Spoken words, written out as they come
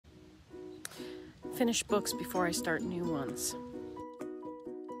finish books before I start new ones.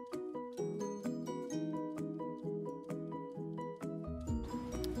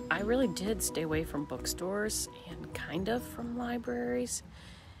 I really did stay away from bookstores and kind of from libraries,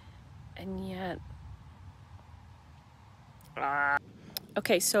 and yet...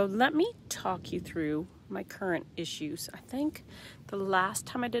 Okay, so let me talk you through my current issues. I think the last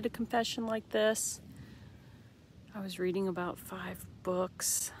time I did a confession like this, I was reading about 5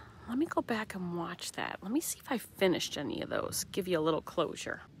 books. Let me go back and watch that. Let me see if I finished any of those. Give you a little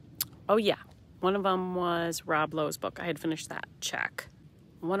closure. Oh yeah, one of them was Rob Lowe's book. I had finished that. Check.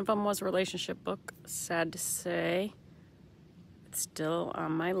 One of them was a relationship book. Sad to say, it's still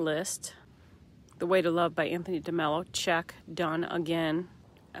on my list. The Way to Love by Anthony DeMello. Check. Done again.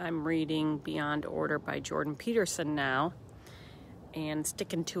 I'm reading Beyond Order by Jordan Peterson now and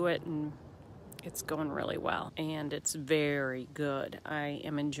sticking to it, and it's going really well, and it's very good. I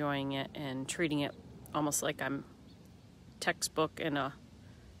am enjoying it and treating it almost like I'm textbook in a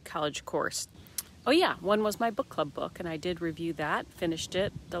college course. Oh yeah, one was my book club book, and I did review that, finished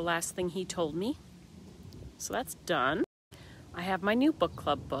it, The Last Thing He Told Me. So that's done. I have my new book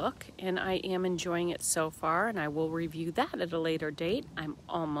club book, and I am enjoying it so far, and I will review that at a later date. I'm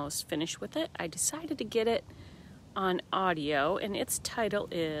almost finished with it. I decided to get it on audio, and its title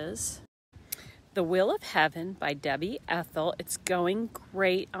is The Will of Heaven by Debbie Ethel. It's going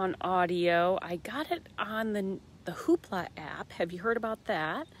great on audio. I got it on the Hoopla app. Have you heard about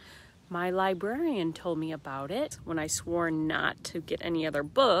that? My librarian told me about it when I swore not to get any other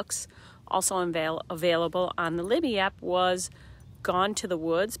books. Also available on the Libby app was Gone to the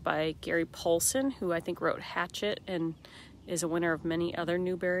Woods by Gary Polson, who I think wrote Hatchet and is a winner of many other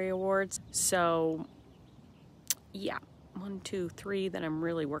Newbery Awards. So, yeah, 1, 2, 3 that I'm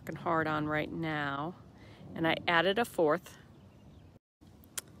really working hard on right now. And I added a 4th.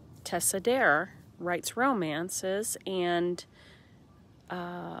 Tessa Dare writes romances, and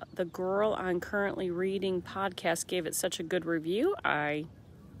the girl on Currently Reading podcast gave it such a good review.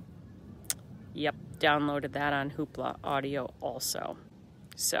 Yep, downloaded that on Hoopla audio also.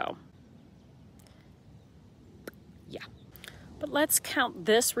 So, yeah. But let's count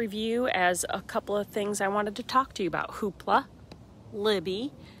this review as a couple of things I wanted to talk to you about. Hoopla,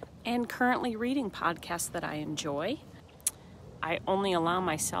 Libby, and Currently Reading podcasts that I enjoy. I only allow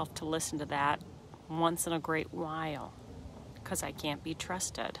myself to listen to that once in a great while because I can't be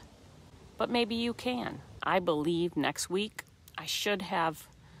trusted. But maybe you can. I believe next week I should have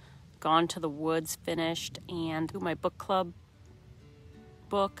Gone to the Woods finished and my book club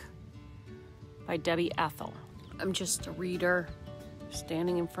book by Debbie Ethel. I'm just a reader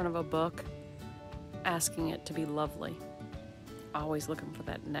standing in front of a book asking it to be lovely. Always looking for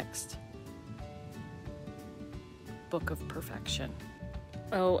that next book of perfection.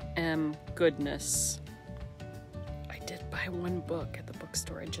 OM goodness. I did buy one book at the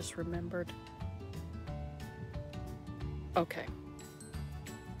bookstore, I just remembered. Okay.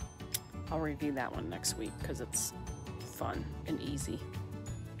 I'll review that one next week because it's fun and easy.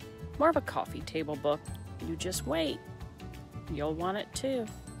 More of a coffee table book. You just wait. You'll want it too.